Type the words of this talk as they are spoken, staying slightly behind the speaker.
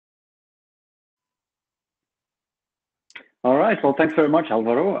All right. Well, thanks very much,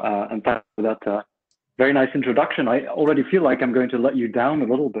 Alvaro, and thanks for that very nice introduction. I already feel like I'm going to let you down a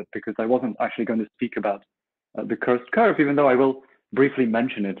little bit because I wasn't actually going to speak about the cursed curve, even though I will briefly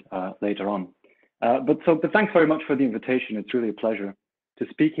mention it later on. But thanks very much for the invitation. It's really a pleasure to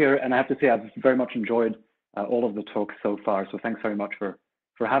speak here, and I have to say I've very much enjoyed all of the talks so far. So thanks very much for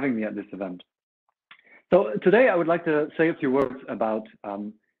having me at this event. So today I would like to say a few words about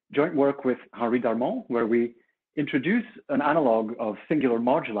joint work with Henri Darmon, where we introduce an analog of singular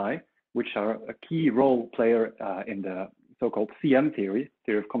moduli, which are a key role player in the so-called CM theory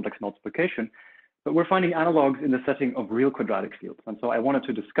of complex multiplication. But we're finding analogs in the setting of real quadratic fields. And so I wanted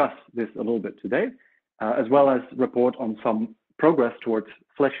to discuss this a little bit today, as well as report on some progress towards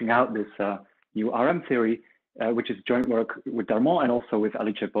fleshing out this new RM theory, which is joint work with Darmon and also with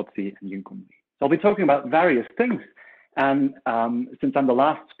Alice Pozzi and Yunkumbi. So I'll be talking about various things. And since I'm the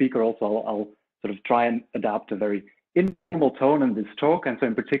last speaker also, I'll sort of try and adapt a very informal tone in this talk. And so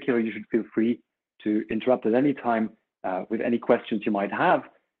in particular, you should feel free to interrupt at any time with any questions you might have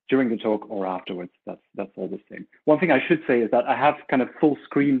during the talk or afterwards. That's all the same. One thing I should say is that I have kind of full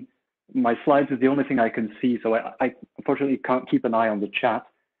screen. My slides is the only thing I can see. So I unfortunately can't keep an eye on the chat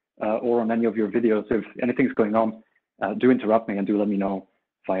or on any of your videos. So if anything's going on, do interrupt me and do let me know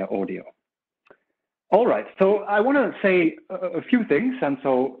via audio. All right, so I want to say a few things. And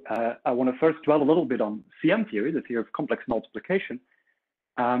so I want to first dwell a little bit on CM theory, the theory of complex multiplication.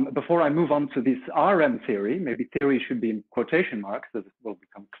 Before I move on to this RM theory, maybe theory should be in quotation marks, as it will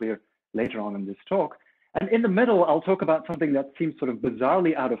become clear later on in this talk. And in the middle, I'll talk about something that seems sort of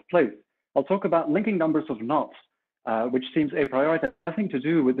bizarrely out of place. I'll talk about linking numbers of knots, which seems a priori to have nothing to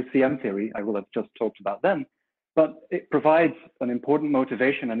do with the CM theory I will have just talked about then, but it provides an important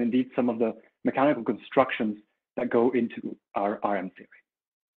motivation and indeed some of the mechanical constructions that go into our RM theory.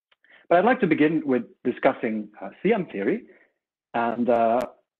 But I'd like to begin with discussing CM theory. And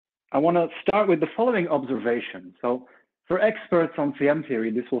I want to start with the following observation. So for experts on CM theory,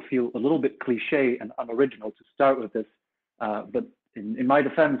 this will feel a little bit cliche and unoriginal to start with this. But in my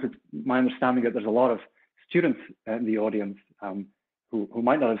defense, it's my understanding that there's a lot of students in the audience who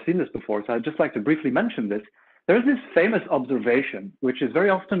might not have seen this before. So I'd just like to briefly mention this. There's this famous observation, which is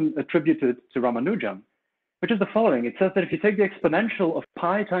very often attributed to Ramanujan, which is the following. It says that if you take the exponential of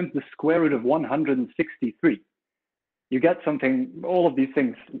pi times the square root of 163, you get something, all of these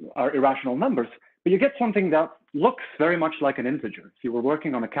things are irrational numbers, but you get something that looks very much like an integer. If you were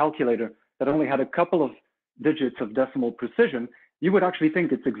working on a calculator that only had a couple of digits of decimal precision, you would actually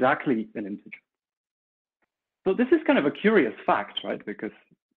think it's exactly an integer. So this is kind of a curious fact, right? Because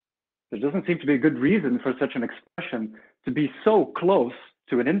there doesn't seem to be a good reason for such an expression to be so close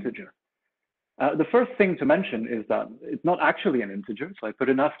to an integer. The first thing to mention is that it's not actually an integer. So I put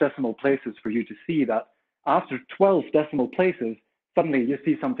enough decimal places for you to see that after 12 decimal places, suddenly you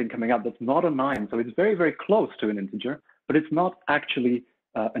see something coming up that's not a 9. So it's very, very close to an integer, but it's not actually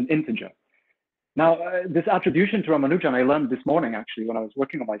an integer. Now, this attribution to Ramanujan, I learned this morning, actually, when I was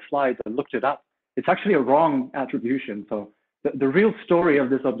working on my slides, I looked it up. It's actually a wrong attribution. So the real story of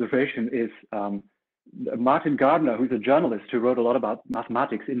this observation is Martin Gardner, who's a journalist who wrote a lot about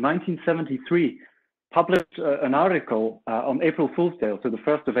mathematics, in 1973, published an article on April Fool's Day, so the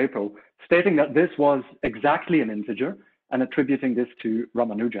 1st of April, stating that this was exactly an integer and attributing this to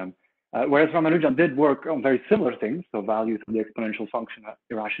Ramanujan. Whereas Ramanujan did work on very similar things, so values of the exponential function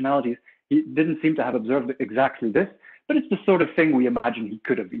irrationalities, he didn't seem to have observed exactly this, but it's the sort of thing we imagine he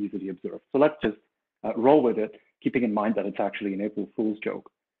could have easily observed. So let's just roll with it, keeping in mind that it's actually an April Fool's joke,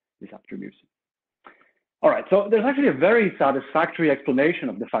 this attribution. All right, so there's actually a very satisfactory explanation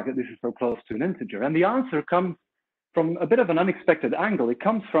of the fact that this is so close to an integer. And the answer comes from a bit of an unexpected angle. It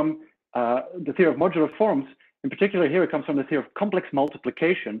comes from the theory of modular forms. In particular, here it comes from the theory of complex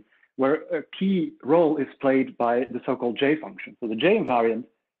multiplication, where a key role is played by the so-called J function. So the J invariant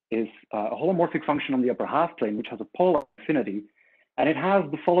is a holomorphic function on the upper half plane, which has a polar affinity. And it has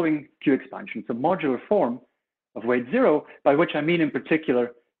the following Q expansion. It's a modular form of weight 0, by which I mean in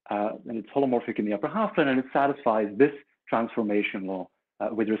particular, and it's holomorphic in the upper half plane, and it satisfies this transformation law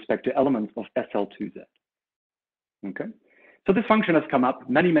with respect to elements of SL2Z. Okay, so this function has come up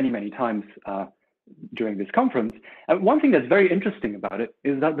many, many, many times during this conference. One thing that's very interesting about it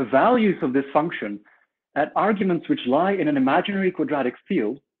is that the values of this function at arguments which lie in an imaginary quadratic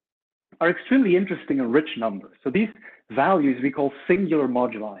field are extremely interesting and rich numbers. So these values we call singular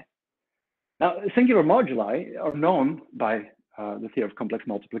moduli. Now, singular moduli are known by the theory of complex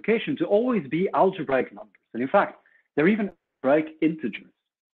multiplication to always be algebraic numbers. And in fact, they're even algebraic integers.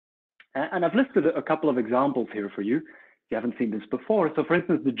 And I've listed a couple of examples here for you if you haven't seen this before. So for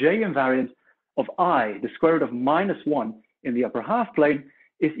instance, the J invariant of I, the square root of -1 in the upper half plane,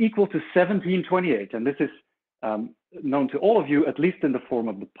 is equal to 1728. And this is known to all of you, at least in the form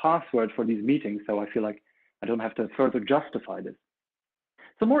of the password for these meetings. So I feel like I don't have to further justify this.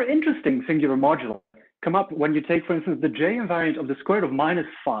 So more interesting singular moduli come up when you take, for instance, the J invariant of the square root of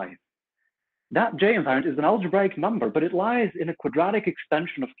 -5. That J invariant is an algebraic number, but it lies in a quadratic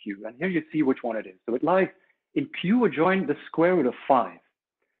extension of Q. And here you see which one it is. So it lies in Q adjoint the square root of 5.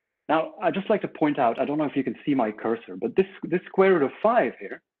 Now, I'd just like to point out, I don't know if you can see my cursor, but this square root of 5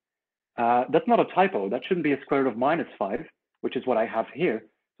 here, that's not a typo. That shouldn't be a square root of -5, which is what I have here.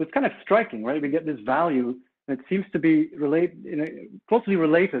 So it's kind of striking, right? We get this value, and it seems to be closely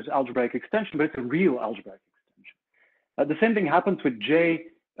related algebraic extension, but it's a real algebraic extension. The same thing happens with J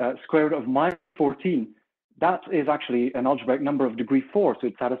square root of -14. That is actually an algebraic number of degree 4, so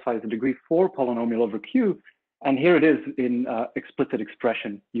it satisfies a degree 4 polynomial over Q. And here it is in explicit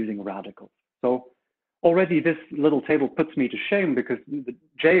expression using radicals. So already this little table puts me to shame, because the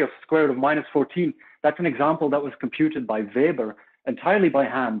J of square root of -14, that's an example that was computed by Weber entirely by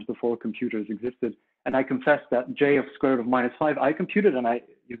hand before computers existed. And I confess that J of square root of -5, I computed, and I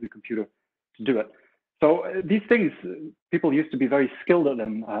used the computer to do it. So these things, people used to be very skilled at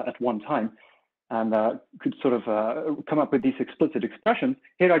them at one time, and could sort of come up with these explicit expressions.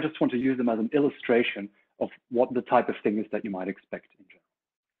 Here, I just want to use them as an illustration of what the type of thing is that you might expect in general.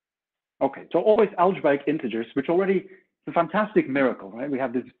 Okay, so always algebraic integers, which already is a fantastic miracle, right? We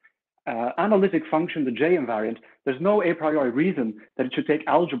have this analytic function, the J invariant. There's no a priori reason that it should take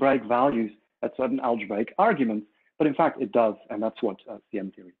algebraic values at certain algebraic arguments, but in fact it does, and that's what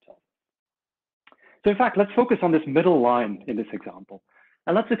CM theory tells. So in fact, let's focus on this middle line in this example,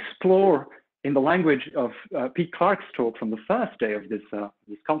 and let's explore, in the language of Pete Clark's talk from the first day of this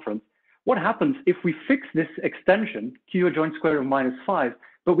conference, what happens if we fix this extension, Q adjoint square root of -5,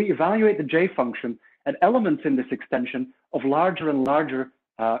 but we evaluate the J function and elements in this extension of larger and larger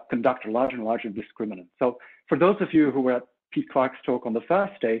conductor, larger and larger discriminant. So for those of you who were at Pete Clark's talk on the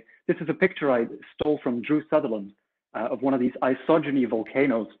first day, this is a picture I stole from Drew Sutherland of one of these isogeny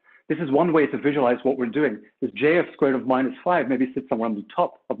volcanoes. This is one way to visualize what we're doing. This J of square root of -5 maybe sits somewhere on the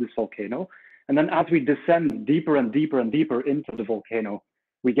top of this volcano. And then as we descend deeper and deeper and deeper into the volcano,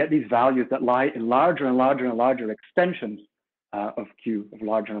 we get these values that lie in larger and larger and larger extensions of Q, of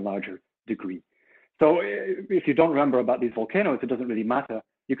larger and larger degree. So if you don't remember about these volcanoes, it doesn't really matter.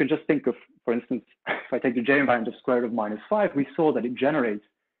 You can just think of, for instance, if I take the J invariant of square root of -5, we saw that it generates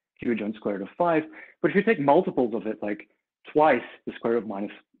Q adjoint square root of 5. But if you take multiples of it, like twice the square root of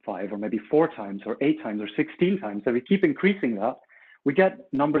 -5, or maybe 4 times, or 8 times, or 16 times, so we keep increasing that, we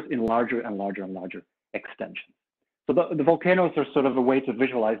get numbers in larger and larger and larger extensions. So the volcanoes are sort of a way to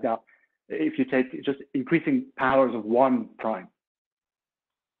visualize that if you take just increasing powers of 1 prime.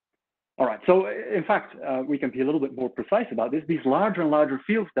 All right, so in fact, we can be a little bit more precise about this. These larger and larger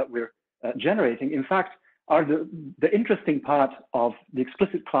fields that we're generating, in fact, are the interesting part of the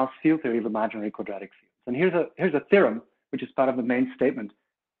explicit class field theory of imaginary quadratic fields. And here's a theorem, which is part of the main statement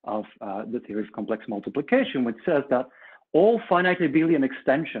of the theory of complex multiplication, which says that all finitely abelian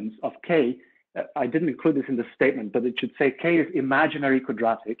extensions of K, I didn't include this in the statement, but it should say K is imaginary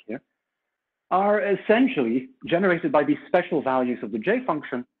quadratic here, are essentially generated by these special values of the J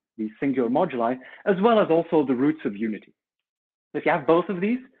function, these singular moduli, as well as also the roots of unity. If you have both of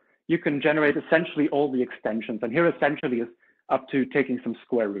these, you can generate essentially all the extensions. And here essentially is up to taking some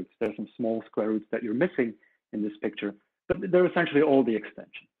square roots. There's some small square roots that you're missing in this picture, but they're essentially all the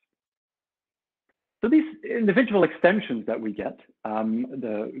extensions. So these individual extensions that we get,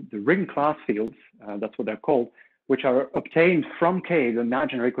 the ring class fields, that's what they're called, which are obtained from K, the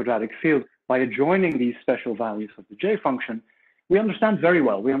imaginary quadratic field, by adjoining these special values of the J function, we understand very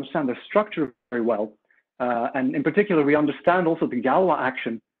well. We understand their structure very well. And in particular, we understand also the Galois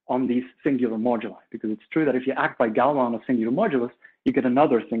action on these singular moduli, because it's true that if you act by Galois on a singular modulus, you get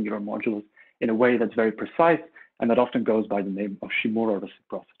another singular modulus in a way that's very precise, and that often goes by the name of Shimura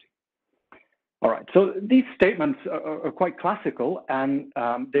reciprocity. All right, so these statements are quite classical, and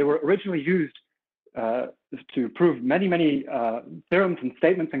they were originally used to prove many, many theorems and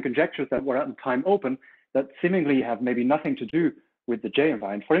statements and conjectures that were at the time open that seemingly have maybe nothing to do with the J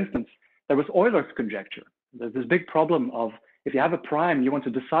invariant. For instance, there was Euler's conjecture. There's this big problem of if you have a prime, you want to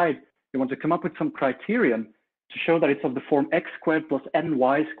decide, you want to come up with some criterion to show that it's of the form x squared plus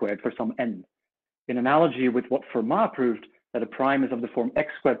ny squared for some n. In analogy with what Fermat proved, that a prime is of the form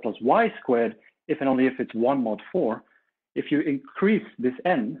x squared plus y squared, if and only if it's 1 mod 4. If you increase this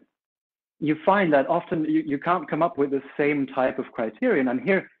n, you find that often you can't come up with the same type of criterion. And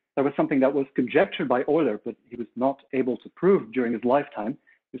here, there was something that was conjectured by Euler, but he was not able to prove during his lifetime.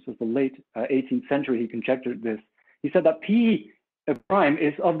 this was the late 18th century, he conjectured this. He said that P prime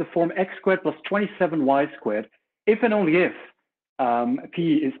is of the form x squared plus 27y squared, if and only if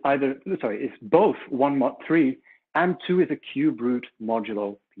P is is both 1 mod 3 and 2 is a cube root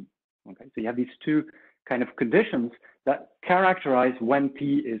modulo P. Okay, so you have these two kind of conditions that characterize when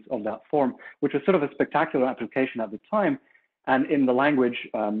P is of that form, which was sort of a spectacular application at the time. And in the language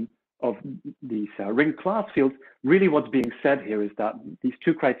of these ring class fields, really what's being said here is that these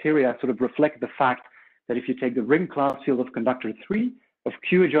two criteria sort of reflect the fact that if you take the ring class field of conductor 3 of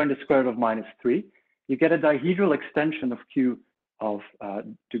Q adjoined the square root of -3, you get a dihedral extension of Q of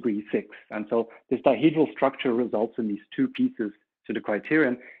degree 6. And so this dihedral structure results in these two pieces to the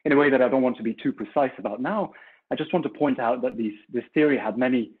criterion in a way that I don't want to be too precise about now. I just want to point out that this theory had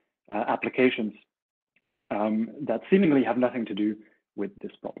many applications that seemingly have nothing to do with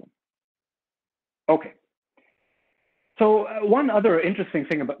this problem. Okay. So one other interesting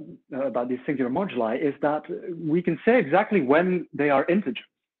thing about these singular moduli is that we can say exactly when they are integers.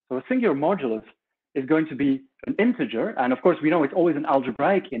 So a singular modulus is going to be an integer, and of course we know it's always an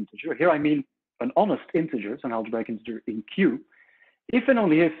algebraic integer. Here I mean an honest integer, so an algebraic integer in Q, if and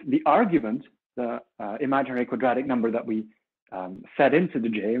only if the argument, the imaginary quadratic number that we fed into the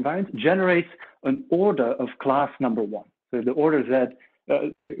J invariant, generates an order of class number 1. So if the order Z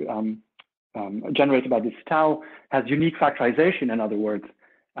generated by this tau has unique factorization, in other words,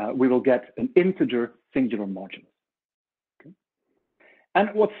 we will get an integer singular modulus. Okay. And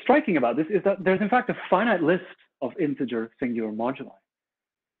what's striking about this is that there's in fact a finite list of integer singular moduli.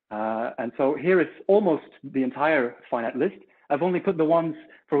 And so here is almost the entire finite list. I've only put the ones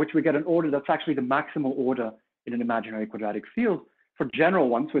for which we get an order that's actually the maximal order in an imaginary quadratic field. For general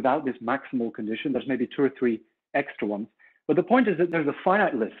ones without this maximal condition, there's maybe 2 or 3 extra ones. But the point is that there's a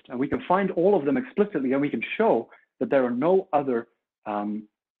finite list, and we can find all of them explicitly, and we can show that there are no other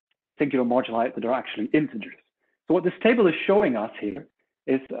singular moduli that are actually integers. So what this table is showing us here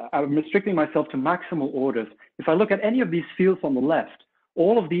is I'm restricting myself to maximal orders. If I look at any of these fields on the left,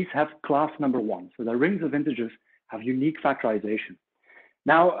 all of these have class number 1. So the rings of integers have unique factorization.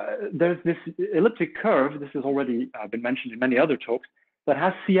 Now, there's this elliptic curve, this has already been mentioned in many other talks, that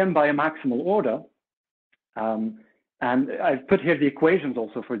has Cm by a maximal order. And I've put here the equations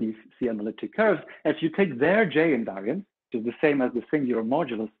also for these Cm elliptic curves. If you take their J invariant, which is the same as the singular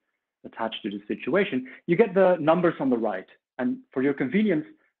modulus attached to the situation, you get the numbers on the right. And for your convenience,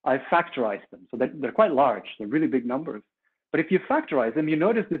 I've factorized them. So they're quite large, they're really big numbers. But if you factorize them, you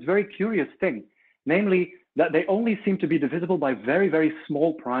notice this very curious thing, namely that they only seem to be divisible by very, very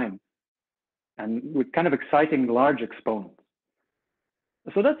small primes and with kind of exciting large exponents.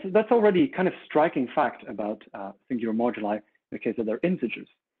 So that's already kind of striking fact about singular moduli in the case that they're integers.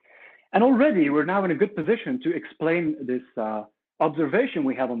 And already we're now in a good position to explain this observation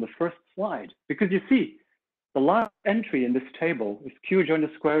we have on the first slide, because you see the last entry in this table is Q adjoined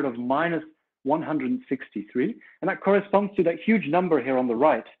the square root of -163, and that corresponds to that huge number here on the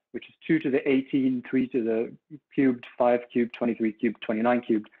right, which is 2 to the 18, 3 to the cubed, 5 cubed, 23 cubed, 29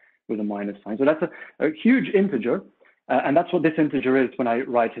 cubed with a minus sign. So that's a huge integer. And that's what this integer is when I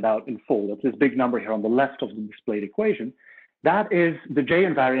write it out in full. That's this big number here on the left of the displayed equation. That is the J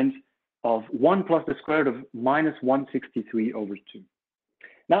invariant of 1 plus the square root of -163 over 2.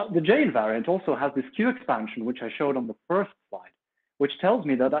 Now, the J invariant also has this Q expansion, which I showed on the first slide, which tells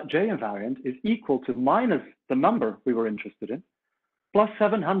me that that J invariant is equal to minus the number we were interested in, plus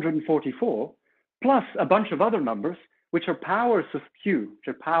 744, plus a bunch of other numbers, which are powers of Q, which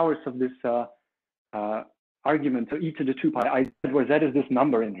are powers of this argument, so e to the 2 pi I, where z is this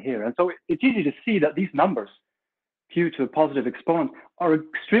number in here. And so it's easy to see that these numbers, Q to a positive exponent, are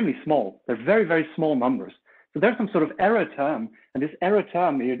extremely small. They're very, very small numbers. So there's some sort of error term, and this error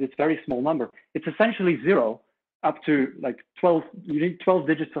term here, this very small number, it's essentially 0 up to like 12, you need 12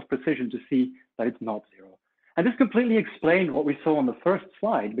 digits of precision to see that it's not 0. And this completely explained what we saw on the first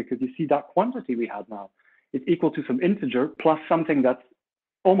slide, because you see that quantity we had now is equal to some integer plus something that's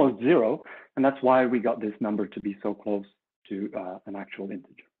almost 0, and that's why we got this number to be so close to an actual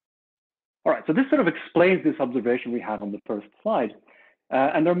integer. All right, so this sort of explains this observation we had on the first slide.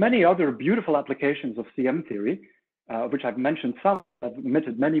 And there are many other beautiful applications of CM theory, which I've mentioned some, I've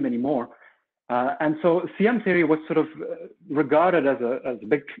omitted many, many more. And so CM theory was sort of regarded as a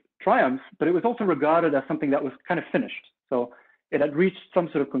big triumph, but it was also regarded as something that was kind of finished. So it had reached some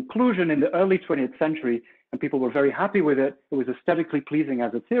sort of conclusion in the early 20th century, and people were very happy with it. It was aesthetically pleasing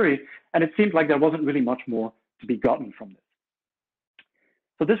as a theory, and it seemed like there wasn't really much more to be gotten from this.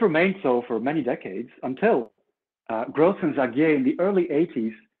 So this remained so for many decades until Gross and Zagier in the early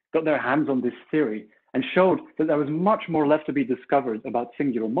 80s got their hands on this theory and showed that there was much more left to be discovered about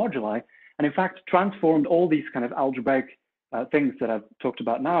singular moduli, and in fact transformed all these kind of algebraic things that I've talked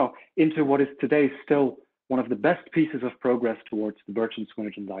about now into what is today still one of the best pieces of progress towards the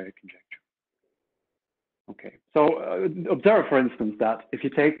Birch-Swinerton-Dyer conjecture. Okay, so observe, for instance, that if you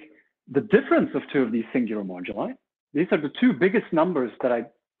take the difference of two of these singular moduli, these are the two biggest numbers that I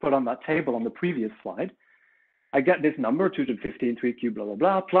put on that table on the previous slide. I get this number, 2 to the 15, 3 cubed, blah, blah,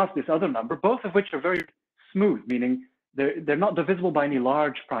 blah, plus this other number, both of which are very smooth, meaning they're not divisible by any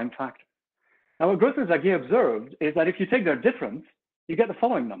large prime factor. Now, what Gross and Zagier observed is that if you take their difference, you get the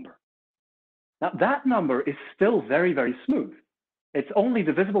following number. Now, that number is still very, very smooth. It's only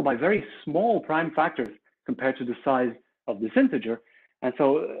divisible by very small prime factors compared to the size of this integer. And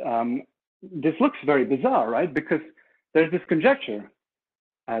so this looks very bizarre, right? Because there's this conjecture,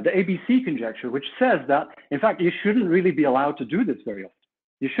 the ABC conjecture, which says that, in fact, you shouldn't really be allowed to do this very often.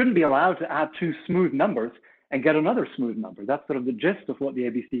 You shouldn't be allowed to add two smooth numbers and get another smooth number. That's sort of the gist of what the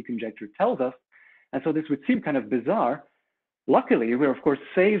ABC conjecture tells us. And so this would seem kind of bizarre. Luckily, we're of course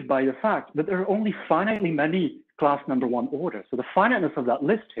saved by the fact that there are only finitely many class number 1 orders. So the finiteness of that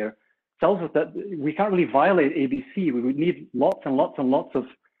list here tells us that we can't really violate ABC. We would need lots and lots and lots of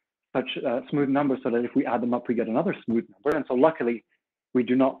such smooth numbers so that if we add them up, we get another smooth number. And so luckily, we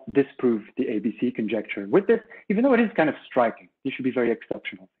do not disprove the ABC conjecture with this, even though it is kind of striking. This should be very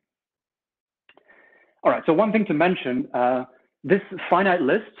exceptional. All right, so one thing to mention, this finite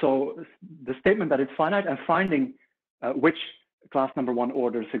list, so the statement that it's finite and finding which class number 1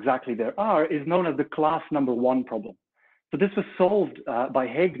 orders exactly there are is known as the class number 1 problem. So this was solved by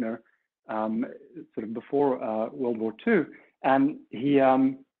Heegner sort of before World War II, and he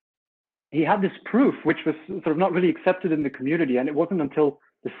had this proof which was sort of not really accepted in the community, and it wasn't until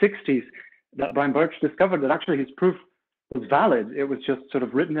the 60s that Brian Birch discovered that actually his proof was valid. It was just sort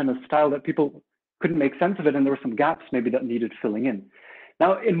of written in a style that people couldn't make sense of it, and there were some gaps maybe that needed filling in.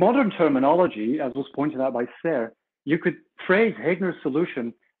 Now, in modern terminology, as was pointed out by Serre, you could phrase Heegner's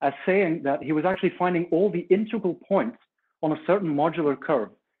solution as saying that he was actually finding all the integral points on a certain modular curve.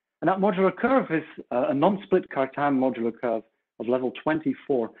 And that modular curve is a non-split Cartan modular curve of level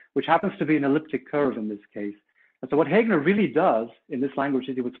 24, which happens to be an elliptic curve in this case. And so what Heegner really does in this language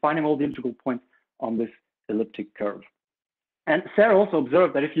is he was finding all the integral points on this elliptic curve. And Serre also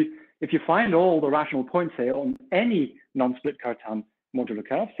observed that if you find all the rational points, say, on any non-split Cartan modular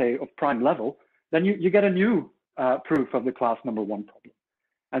curve, say, of prime level, then you get a new proof of the class number 1 problem.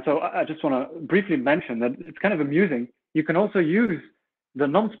 And so I just want to briefly mention that it's kind of amusing. You can also use the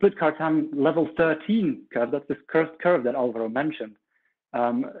non-split Cartan level 13 curve, that's this cursed curve that Alvaro mentioned.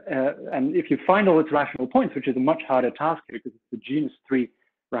 And if you find all its rational points, which is a much harder task here because it's the genus 3,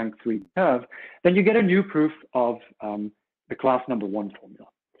 rank 3 curve, then you get a new proof of the class number 1 formula.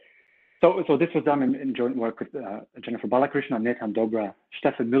 So this was done in joint work with Jennifer Balakrishnan, Nathan Dobra,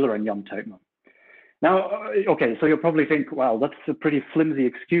 Stefan Müller, and Jan Teitman. Now, okay, so you'll probably think, wow, that's a pretty flimsy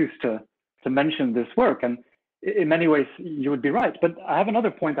excuse to mention this work. And in many ways, you would be right. But I have another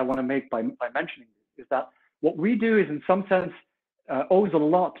point I want to make by mentioning this, is that what we do is in some sense owes a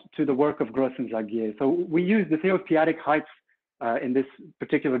lot to the work of Gross and Zagier. So we use the theory of p-adic heights in this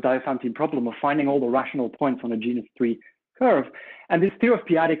particular Diophantine problem of finding all the rational points on a genus 3 curve. And this theory of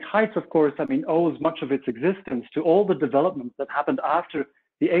p-adic heights, of course, I mean, owes much of its existence to all the developments that happened after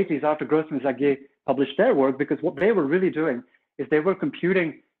the 80s, after Gross and Zagier published their work, because what they were really doing is they were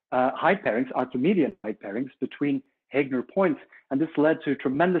computing height pairings, Archimedean height pairings between Heegner points. And this led to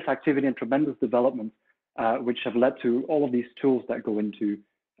tremendous activity and tremendous development, which have led to all of these tools that go into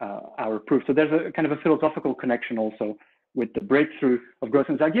our proof. So there's a kind of a philosophical connection also with the breakthrough of Gross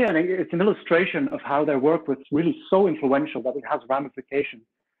and Zagier. And it's an illustration of how their work was really so influential that it has ramifications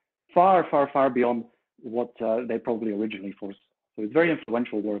far, far, far beyond what they probably originally foresaw. So it's very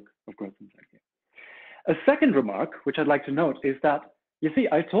influential work of Gross and Zagier. A second remark, which I'd like to note, is that, you see,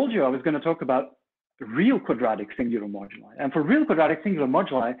 I told you I was going to talk about real quadratic singular moduli. And for real quadratic singular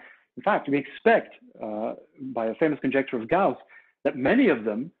moduli, in fact, we expect, by a famous conjecture of Gauss, that many of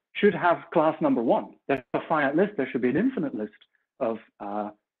them should have class number 1. There's a finite list. There should be an infinite list of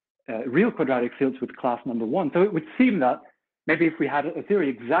real quadratic fields with class number 1. So it would seem that maybe if we had a theory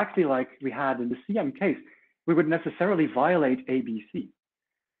exactly like we had in the CM case, we would necessarily violate ABC.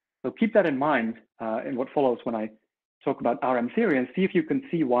 So keep that in mind in what follows when I talk about RM theory, and see if you can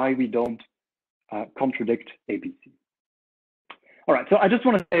see why we don't contradict ABC. All right, so I just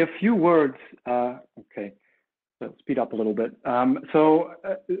want to say a few words, okay, so speed up a little bit.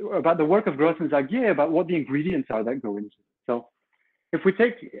 About the work of Gross and Zagier, about what the ingredients are that go into it. So if we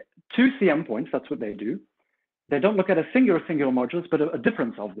take two CM points, that's what they do. They don't look at a singular modulus, but a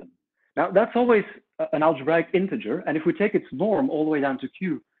difference of them. Now, that's always an algebraic integer, and if we take its norm all the way down to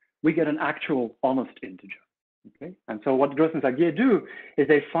q, we get an actual honest integer. Okay, and so what Gross and Zagier do is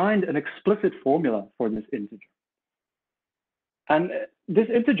they find an explicit formula for this integer. And this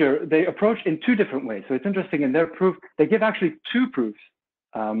integer, they approach in two different ways. So it's interesting, in their proof, they give actually two proofs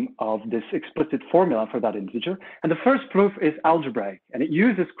of this explicit formula for that integer. And the first proof is algebraic, and it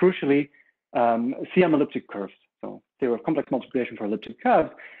uses, crucially, CM elliptic curves. So theory of complex multiplication for elliptic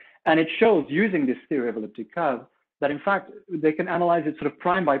curves. And it shows, using this theory of elliptic curves, that in fact, they can analyze it sort of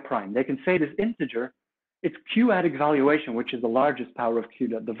prime by prime. They can say this integer, its q-adic valuation, which is the largest power of q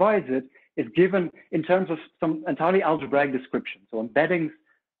that divides it, is given in terms of some entirely algebraic description. So embeddings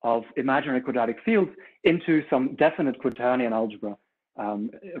of imaginary quadratic fields into some definite quaternion algebra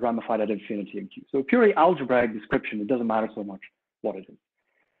ramified at infinity in q. So purely algebraic description, it doesn't matter so much what it is.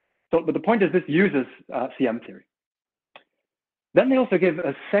 So, but the point is, this uses CM theory. Then they also give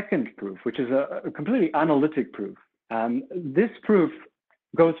a second proof, which is a completely analytic proof. And this proof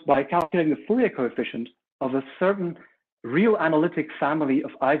goes by calculating the Fourier coefficient of a certain real analytic family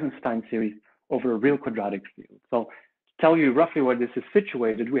of Eisenstein series over a real quadratic field. So to tell you roughly where this is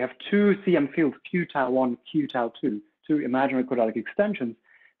situated, we have two CM fields, q tau 1, q tau 2, two imaginary quadratic extensions.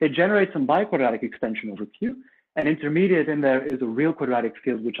 They generate some biquadratic extension over q, and intermediate in there is a real quadratic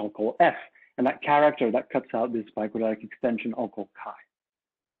field, which I'll call f. And that character that cuts out this biquadratic extension, I'll call chi.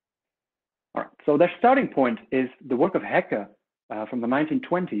 All right, so their starting point is the work of Hecke from the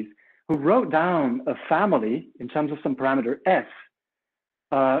 1920s, who wrote down a family in terms of some parameter s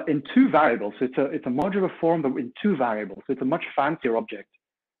in two variables. So it's a modular form, but in two variables. So it's a much fancier object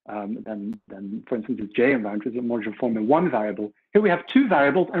than for instance, this J invariant, which is a modular form in one variable. Here we have two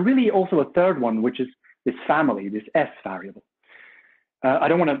variables, and really also a third one, which is this family, this s variable. I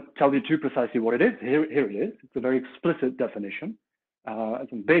don't want to tell you too precisely what it is. Here it is. It's a very explicit definition.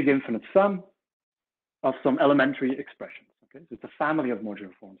 It's a big infinite sum of some elementary expressions. Okay, so it's a family of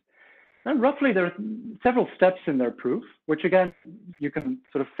modular forms. And roughly, there are several steps in their proof, which again, you can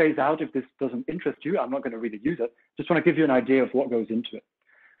sort of phase out if this doesn't interest you. I'm not going to really use it. Just want to give you an idea of what goes into it.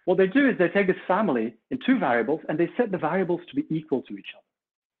 What they do is they take this family in two variables, and they set the variables to be equal to each other.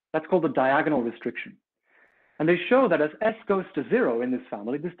 That's called the diagonal restriction. And they show that as s goes to 0 in this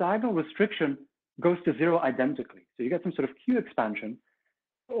family, this diagonal restriction goes to 0 identically. So you get some sort of Q expansion,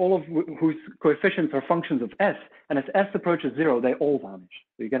 all of whose coefficients are functions of s, and as s approaches 0, they all vanish.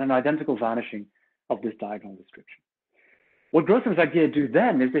 So you get an identical vanishing of this diagonal restriction. What Gross and Zagier do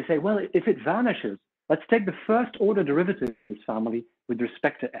then is they say, well, if it vanishes, let's take the first order derivative of this family with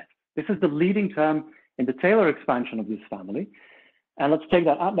respect to s. This is the leading term in the Taylor expansion of this family. And let's take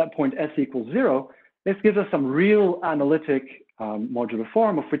that at that point s equals 0. This gives us some real analytic modular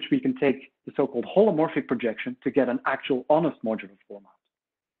form of which we can take the so-called holomorphic projection to get an actual honest modular form out.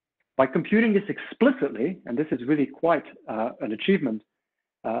 By computing this explicitly, and this is really quite an achievement,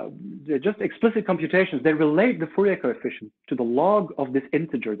 they're just explicit computations, they relate the Fourier coefficient to the log of this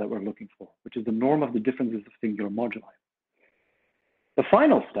integer that we're looking for, which is the norm of the differences of singular moduli. The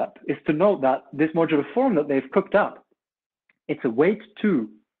final step is to note that this modular form that they've cooked up, it's a weight 2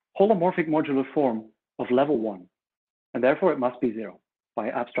 holomorphic modular form of level 1, and therefore it must be 0. By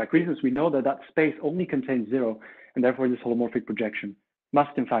abstract reasons, we know that that space only contains 0, and therefore this holomorphic projection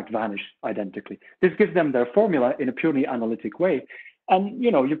must in fact vanish identically. This gives them their formula in a purely analytic way. And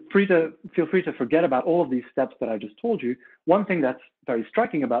you're feel free to forget about all of these steps that I just told you. One thing that's very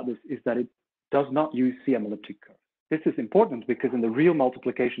striking about this is that it does not use CM elliptic curves. This is important because in the real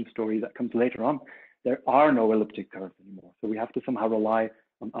multiplication story that comes later on, there are no elliptic curves anymore. So we have to somehow rely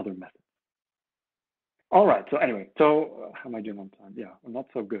on other methods. All right, so anyway, so how am I doing on time? Yeah, well, not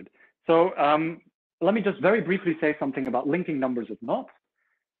so good. So let me just very briefly say something about linking numbers of knots.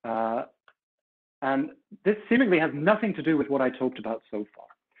 And this seemingly has nothing to do with what I talked about so far.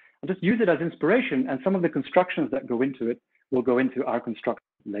 I'll just use it as inspiration, and some of the constructions that go into it will go into our construction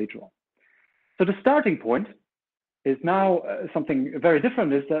later on. So the starting point is now something very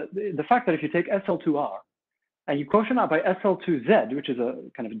different, is that the fact that if you take SL2R and you quotient out by SL2Z, which is a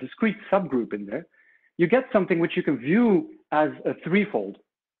kind of a discrete subgroup in there, you get something which you can view as a threefold,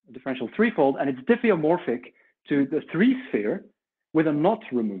 a differential threefold, and it's diffeomorphic to the three sphere with a knot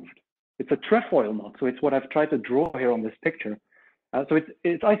removed. It's a trefoil knot, so it's what I've tried to draw here on this picture. So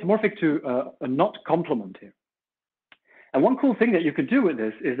it's isomorphic to a knot complement here. And one cool thing that you could do with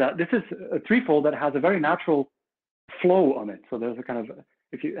this is that this is a threefold that has a very natural flow on it. So there's a kind of,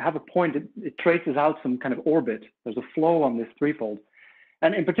 if you have a point, it traces out some kind of orbit. There's a flow on this threefold.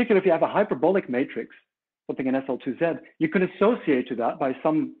 And in particular, if you have a hyperbolic matrix, something in SL2Z, you can associate to that by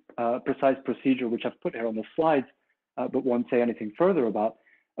some precise procedure, which I've put here on the slides, but won't say anything further about,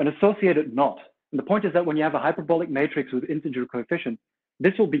 an associated knot. And the point is that when you have a hyperbolic matrix with integer coefficients,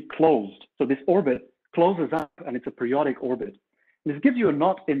 this will be closed. So this orbit closes up and it's a periodic orbit. And this gives you a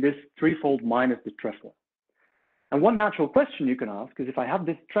knot in this threefold minus the trefoil. And one natural question you can ask is, if I have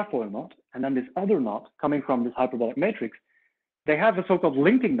this trefoil knot and then this other knot coming from this hyperbolic matrix, they have a so-called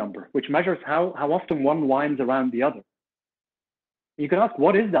linking number, which measures how often one winds around the other. You can ask,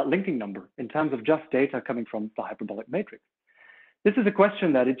 what is that linking number in terms of just data coming from the hyperbolic matrix? This is a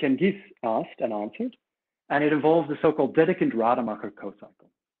question that Etienne Guisse asked and answered, and it involves the so-called Dedekind-Rademacher cocycle.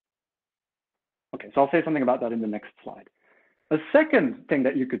 Okay, so I'll say something about that in the next slide. A second thing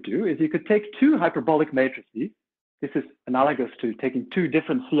that you could do is you could take two hyperbolic matrices. This is analogous to taking two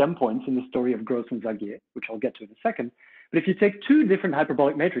different CM points in the story of Gross and Zagier, which I'll get to in a second. But if you take two different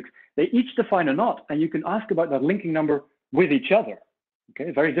hyperbolic matrices, they each define a knot, and you can ask about that linking number with each other. Okay,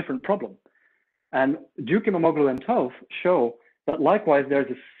 a very different problem. And Duke, Imamoglu, and Toph show that likewise there's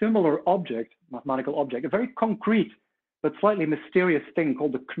a similar object, mathematical object, a very concrete but slightly mysterious thing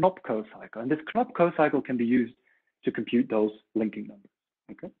called the Knop cocycle. And this Knop cocycle can be used to compute those linking numbers.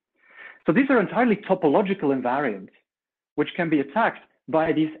 Okay. So these are entirely topological invariants, which can be attacked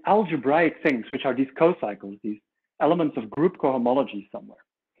by these algebraic things, which are these cocycles, these elements of group cohomology somewhere.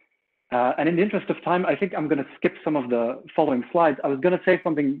 And in the interest of time, I think I'm going to skip some of the following slides. I was going to say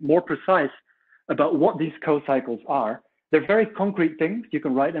something more precise about what these cocycles are. They're very concrete things. You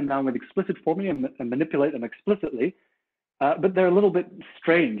can write them down with explicit formulae and manipulate them explicitly, but they're a little bit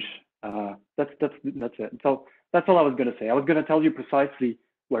strange. That's it. So that's all I was going to say. I was going to tell you precisely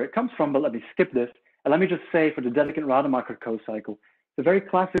where it comes from, but let me skip this. And let me just say, for the Dedekind-Rademacher cocycle, it's a very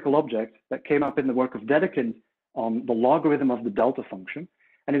classical object that came up in the work of Dedekind on the logarithm of the delta function,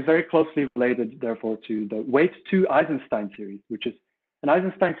 and is very closely related, therefore, to the weight 2 Eisenstein series, which is an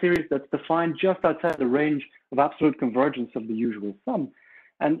Eisenstein series that's defined just outside the range of absolute convergence of the usual sum.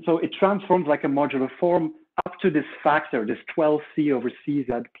 And so it transforms like a modular form up to this factor, this 12c over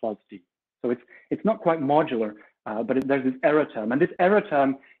cz plus d. So it's not quite modular, but there's this error term. And this error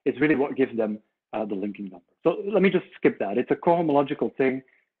term is really what gives them the linking number. So let me just skip that. It's a cohomological thing.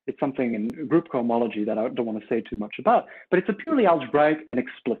 It's something in group cohomology that I don't want to say too much about, but it's a purely algebraic and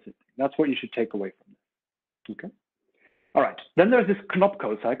explicit thing. That's what you should take away from this. Okay. All right. Then there's this Knop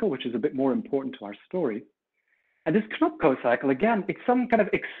cocycle, which is a bit more important to our story. And this Knop cocycle, again, it's some kind of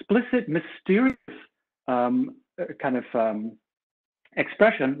explicit, mysterious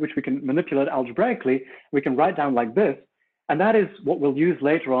expression, which we can manipulate algebraically. We can write down like this. And that is what we'll use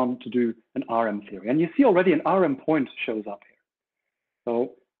later on to do an RM theory. And you see already an RM point shows up here.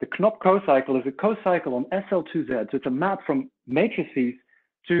 So the Knop cocycle is a cocycle on SL2Z. So it's a map from matrices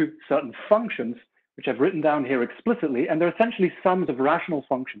to certain functions, which I've written down here explicitly. And they're essentially sums of rational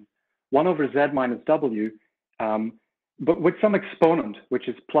functions, 1 over Z minus W, but with some exponent, which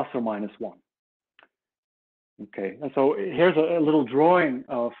is plus or minus 1. Okay, and so here's a little drawing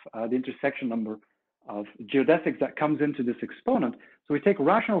of the intersection number of geodesics that comes into this exponent. So we take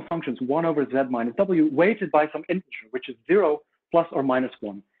rational functions 1 over Z minus W weighted by some integer, which is 0 plus or minus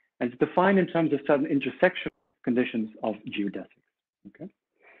 1. And it's defined in terms of certain intersection conditions of geodesics. Okay.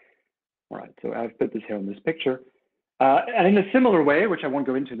 All right, so I've put this here on this picture. And in a similar way, which I won't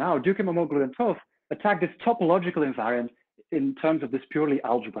go into now, Duke, Imamoglu, and Toph attack this topological invariant in terms of this purely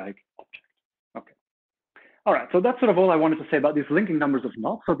algebraic object. Okay. All right, so that's sort of all I wanted to say about these linking numbers of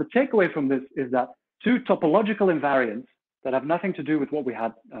knots. So the takeaway from this is that two topological invariants that have nothing to do with what we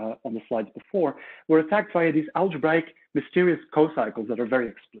had on the slides before were attacked via these algebraic mysterious cocycles that are very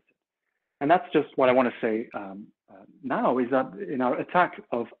explicit. And that's just what I want to say now, is that in our attack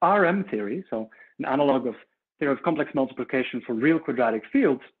of RM theory, so an analog of theory of complex multiplication for real quadratic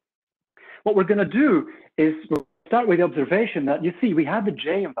fields, what we're going to do is we'll start with the observation that, you see, we had the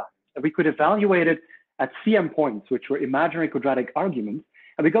J invariant, and we could evaluate it at CM points, which were imaginary quadratic arguments,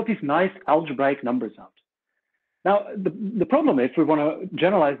 and we got these nice algebraic numbers out. Now, the problem, if we want to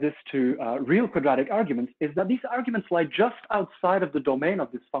generalize this to real quadratic arguments, is that these arguments lie just outside of the domain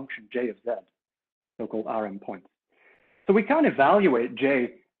of this function J of Z, so-called RM points. So we can't evaluate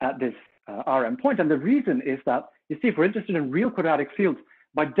J at this RM point, and the reason is that, you see, if we're interested in real quadratic fields,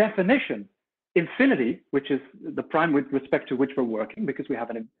 by definition, infinity, which is the prime with respect to which we're working, because we have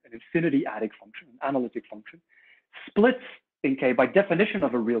an infinity adic function, an analytic function, splits in K by definition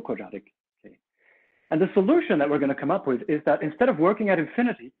of a real quadratic K. And the solution that we're going to come up with is that instead of working at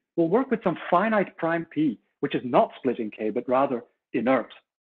infinity, we'll work with some finite prime P, which is not split in K, but rather inert.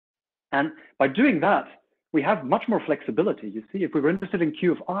 And by doing that, we have much more flexibility. You see, if we were interested in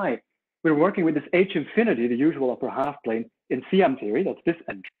Q of I, we're working with this H infinity, the usual upper half plane, in CM theory, that's this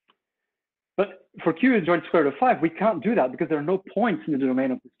entry. But for q is joint square root of 5, we can't do that because there are no points in the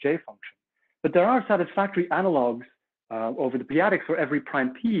domain of this j function. But there are satisfactory analogs over the p-adics for every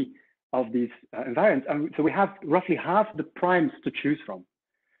prime p of these invariants. And so we have roughly half the primes to choose from.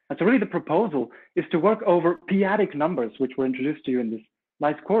 And so really the proposal is to work over p-adic numbers, which were introduced to you in this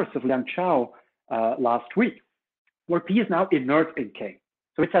nice course of Liang Chao last week, where p is now inert in K.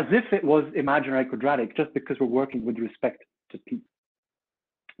 So it's as if it was imaginary quadratic just because we're working with respect to p.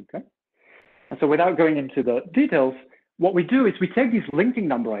 Okay. And so without going into the details, what we do is we take these linking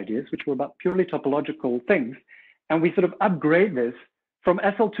number ideas, which were about purely topological things, and we sort of upgrade this from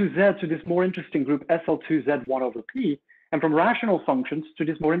SL2Z to this more interesting group SL2Z1 over P, and from rational functions to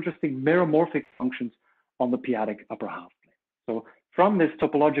these more interesting meromorphic functions on the p-adic upper half plane. So from this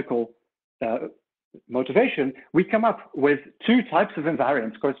topological motivation, we come up with two types of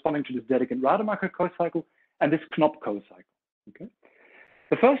invariants corresponding to this Dedekind-Rademacher cocycle and this Knop cocycle. Okay.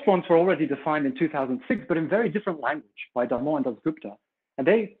 The first ones were already defined in 2006, but in very different language by Darmon and Dasgupta. And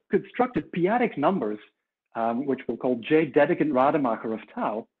they constructed p-adic numbers, which we'll call J Dedekind-Rademacher of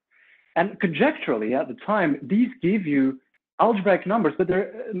tau. And conjecturally, at the time, these give you algebraic numbers, but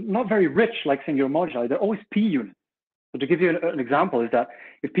they're not very rich like singular moduli. They're always p units. So to give you an example is that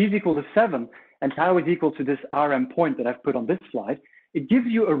if p is equal to 7 and tau is equal to this Rm point that I've put on this slide, it gives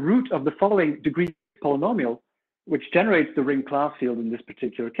you a root of the following degree polynomial, which generates the ring class field in this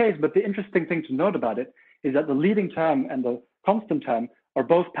particular case. But the interesting thing to note about it is that the leading term and the constant term are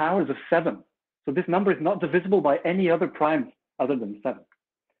both powers of 7. So this number is not divisible by any other prime other than 7.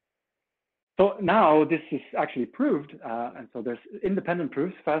 So now this is actually proved, and so there's independent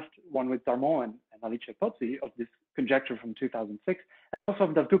proofs. First one with Darmon and Alice Pozzi of this conjecture from 2006, and also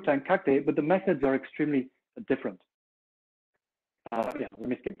of Dasgupta and Cagde, but the methods are extremely different. Yeah, let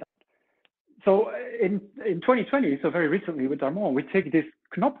me skip that. So in 2020, so very recently with Darmon, we take this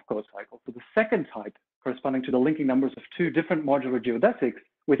Knop cocycle, so the second type corresponding to the linking numbers of two different modular geodesics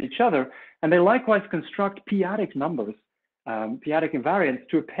with each other, and they likewise construct p-adic numbers, p-adic invariants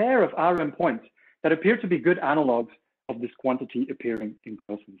to a pair of Rm points that appear to be good analogs of this quantity appearing in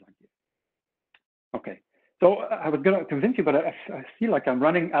Grossman's idea. Okay, so I was going to convince you, but I feel like I'm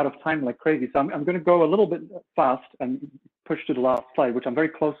running out of time like crazy, so I'm going to go a little bit fast and push to the last slide, which I'm very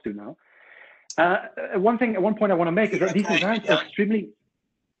close to now. One point I want to make is that these invariants are extremely.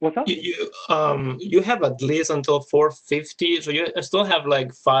 What's up? You have at least until 4:50, so you still have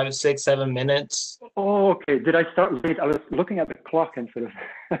like 5, 6, 7 minutes. Oh, okay. Did I start late? I was looking at the clock and sort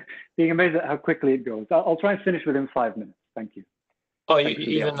of being amazed at how quickly it goes. I'll try and finish within 5 minutes. Thank you. Oh,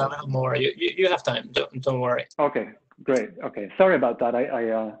 even a little more. You have time. Don't worry. Okay, great. Okay, sorry about that.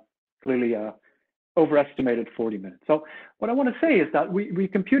 I clearly overestimated 40 minutes. So what I want to say is that we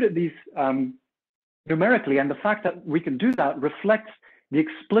computed these numerically, and the fact that we can do that reflects the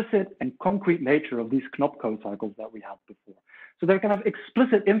explicit and concrete nature of these Knop cocycles that we had before. So they're kind of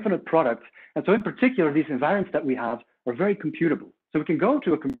explicit infinite products. And so in particular, these invariants that we have are very computable. So we can go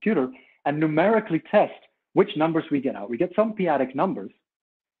to a computer and numerically test which numbers we get out. We get some p-adic numbers,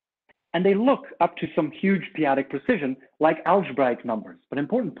 and they look up to some huge p-adic precision like algebraic numbers. But an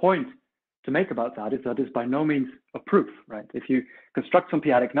important point to make about that is by no means a proof, right? If you construct some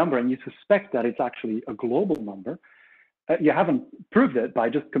p-adic number and you suspect that it's actually a global number, you haven't proved it by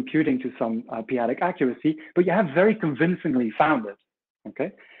just computing to some p-adic accuracy, but you have very convincingly found it,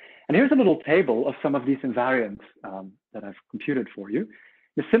 okay? And here's a little table of some of these invariants that I've computed for you.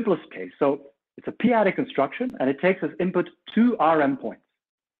 The simplest case, so it's a p-adic construction, and it takes as input 2 Rm points.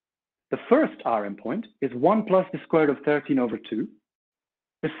 The first Rm point is 1 plus the square root of 13 over 2.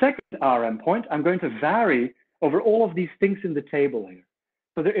 The second Rm point, I'm going to vary over all of these things in the table here.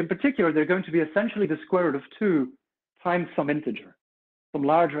 So in particular, they're going to be essentially the square root of 2 times some integer, some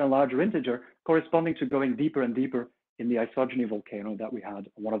larger and larger integer, corresponding to going deeper and deeper in the isogeny volcano that we had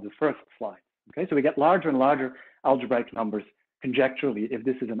on one of the first slides. Okay, so we get larger and larger algebraic numbers conjecturally if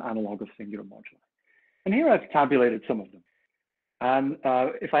this is an analog of singular moduli. And here I've tabulated some of them. And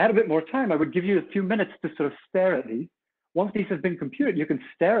if I had a bit more time, I would give you a few minutes to sort of stare at these. Once these have been computed, you can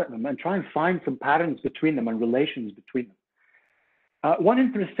stare at them and try and find some patterns between them and relations between them. One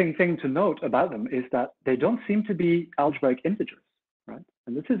interesting thing to note about them is that they don't seem to be algebraic integers, right?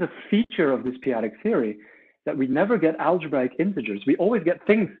 And this is a feature of this p-adic theory, that we never get algebraic integers. We always get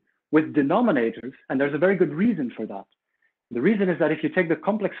things with denominators, and there's a very good reason for that. The reason is that if you take the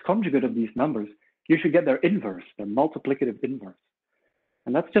complex conjugate of these numbers, you should get their inverse, their multiplicative inverse.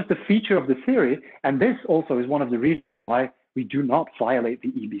 And that's just a feature of the theory, and this also is one of the reasons why we do not violate the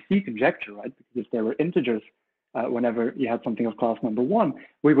EBC conjecture, right? Because if there were integers, whenever you had something of class number 1,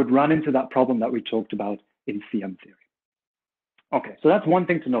 we would run into that problem that we talked about in CM theory. Okay, so that's one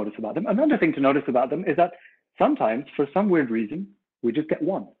thing to notice about them. Another thing to notice about them is that sometimes, for some weird reason, we just get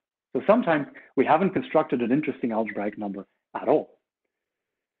one. So sometimes we haven't constructed an interesting algebraic number at all.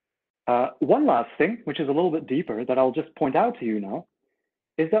 One last thing, which is a little bit deeper, that I'll just point out to you now,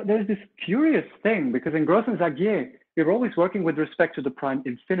 is that there's this curious thing, because in Gross and Zagier, we were always working with respect to the prime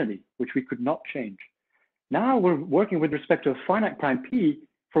infinity, which we could not change. Now we're working with respect to a finite prime p,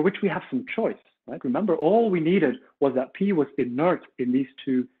 for which we have some choice, right? Remember, all we needed was that p was inert in these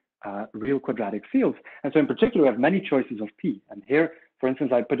two real quadratic fields. And so in particular, we have many choices of p. And here, for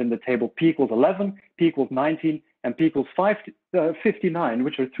instance, I put in the table p equals 11, p equals 19, and p equals 59,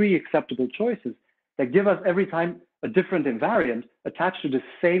 which are three acceptable choices that give us every time a different invariant attached to the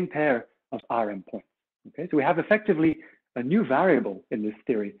same pair of Rm points. Okay, so we have effectively a new variable in this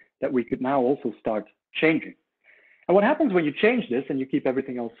theory that we could now also start changing. And what happens when you change this and you keep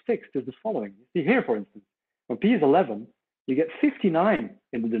everything else fixed is the following. You see here, for instance, when p is 11, you get 59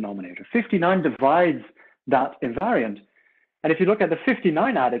 in the denominator. 59 divides that invariant. And if you look at the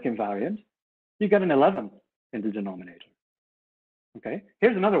 59 adic invariant, you get an 11 in the denominator. Okay,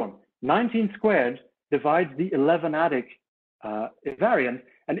 here's another one. 19 squared divides the 11 adic invariant,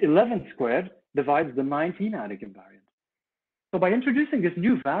 and 11 squared divides the 19 adic invariant. So by introducing this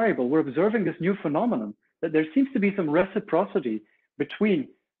new variable, we're observing this new phenomenon that there seems to be some reciprocity between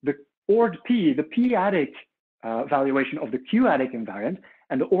the ORD P, the P adic valuation of the Q adic invariant,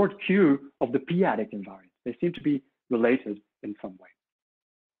 and the ORD Q of the P adic invariant. They seem to be related in some way.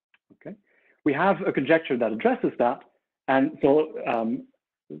 Okay, we have a conjecture that addresses that, and so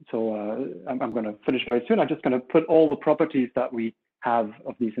I'm going to finish very soon. I'm just going to put all the properties that we have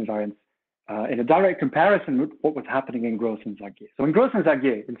of these invariants in a direct comparison with what was happening in Gross and Zagier. So in Gross and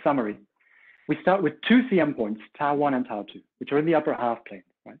Zagier, in summary, we start with two CM points, tau1 and tau2, which are in the upper half plane,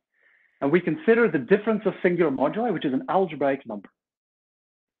 right? And we consider the difference of singular moduli, which is an algebraic number.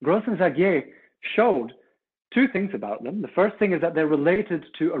 Gross and Zagier showed two things about them. The first thing is that they're related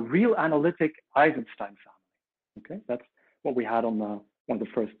to a real analytic Eisenstein family. Okay, that's what we had on the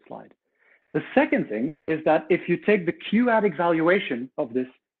first slide. The second thing is that if you take the Q adic valuation of this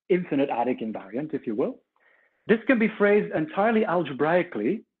infinite adic invariant, if you will, this can be phrased entirely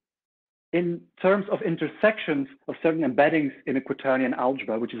algebraically in terms of intersections of certain embeddings in a quaternion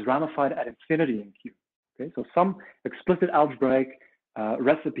algebra, which is ramified at infinity in Q. Okay, so some explicit algebraic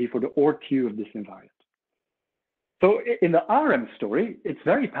recipe for the ORD Q of this invariant. So in the Rm story, it's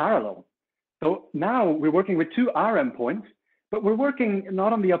very parallel. So now we're working with two Rm points, but we're working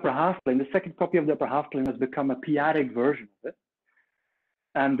not on the upper half plane. The second copy of the upper half plane has become a p-adic version of it.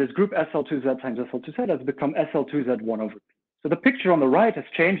 And this group SL2Z times SL2Z has become SL2Z1 over P. So the picture on the right has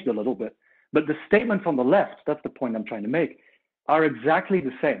changed a little bit, but the statements on the left, that's the point I'm trying to make, are exactly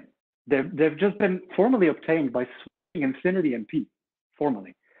the same. They've just been formally obtained by switching infinity and P,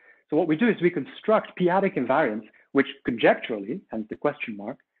 formally. So what we do is we construct p-adic invariants, which conjecturally, hence the question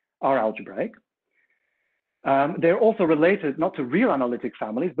mark, are algebraic. They're also related not to real analytic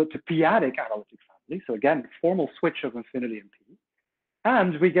families, but to p-adic analytic families. So again, formal switch of infinity and P.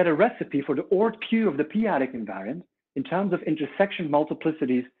 And we get a recipe for the ORD Q of the p-adic invariant in terms of intersection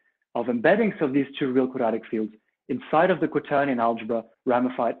multiplicities of embeddings of these two real quadratic fields inside of the quaternion algebra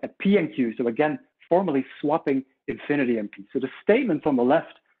ramified at P and Q. So again, formally swapping infinity and P. So the statements on the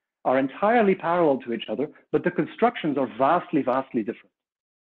left are entirely parallel to each other, but the constructions are vastly, vastly different.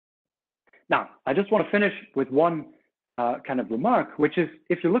 Now, I just want to finish with one kind of remark, which is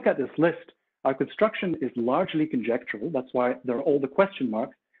if you look at this list, our construction is largely conjectural. That's why there are all the question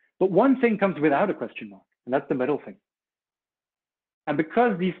marks. But one thing comes without a question mark, and that's the middle thing. And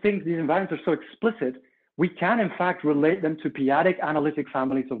because these invariants are so explicit, we can in fact relate them to p-adic analytic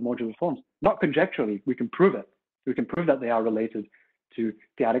families of modular forms. Not conjecturally, we can prove it. We can prove that they are related to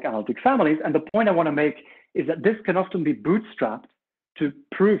p-adic analytic families. And the point I want to make is that this can often be bootstrapped to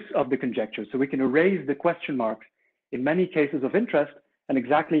proofs of the conjecture. So we can erase the question marks in many cases of interest, and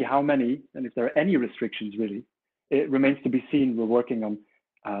exactly how many, and if there are any restrictions really, it remains to be seen. We're working on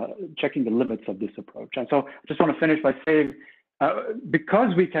checking the limits of this approach. And so I just want to finish by saying,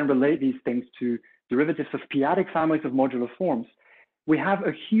 because we can relate these things to derivatives of p-adic families of modular forms, we have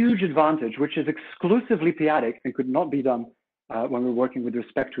a huge advantage, which is exclusively p-adic and could not be done when we're working with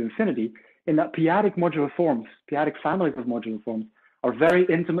respect to infinity, in that p-adic modular forms, p-adic families of modular forms, are very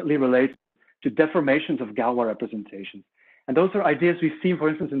intimately related to deformations of Galois representations. And those are ideas we've seen, for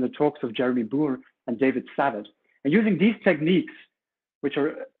instance, in the talks of Jeremy Boer and David Savage. And using these techniques, which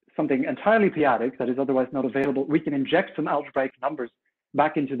are something entirely p-adic that is otherwise not available, we can inject some algebraic numbers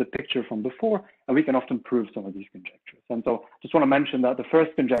back into the picture from before, and we can often prove some of these conjectures. And so I just want to mention that the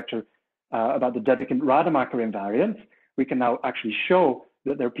first conjecture about the Dedekind-Rademacher invariant, we can now actually show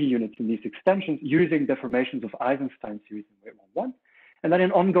that there are p-units in these extensions using deformations of Eisenstein series in wave 1. And then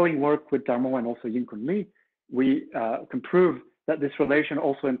in ongoing work with Darmon and also Yinkun Li, we can prove that this relation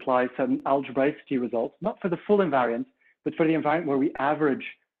also implies certain algebraicity results, not for the full invariant, but for the invariant where we average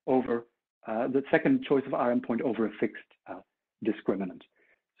over the second choice of RM point over a fixed discriminant.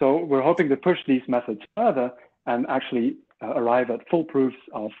 So we're hoping to push these methods further and actually arrive at full proofs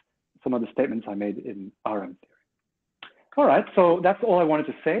of some of the statements I made in RM theory. All right, so that's all I wanted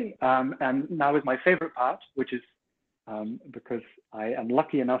to say. And now is my favorite part, which is because I am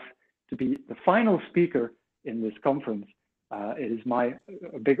lucky enough to be the final speaker in this conference. It is my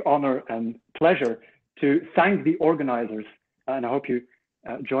big honor and pleasure to thank the organizers. And I hope you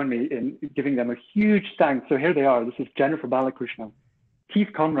join me in giving them a huge thanks. So here they are. This is Jennifer Balakrishna,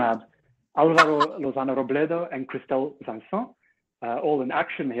 Keith Conrad, Alvaro Lozano-Robledo, and Christelle Vincent, all in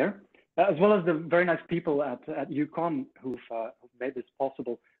action here, as well as the very nice people at UConn who've made this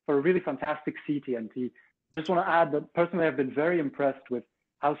possible for a really fantastic CTNT. I just want to add that personally I've been very impressed with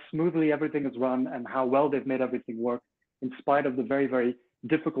how smoothly everything is run and how well they've made everything work in spite of the very, very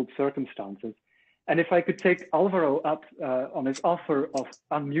difficult circumstances. And if I could take Alvaro up on his offer of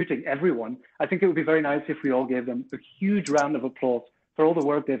unmuting everyone, I think it would be very nice if we all gave them a huge round of applause for all the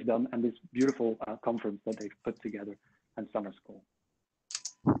work they've done and this beautiful conference that they've put together and summer school.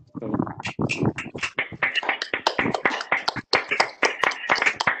 So,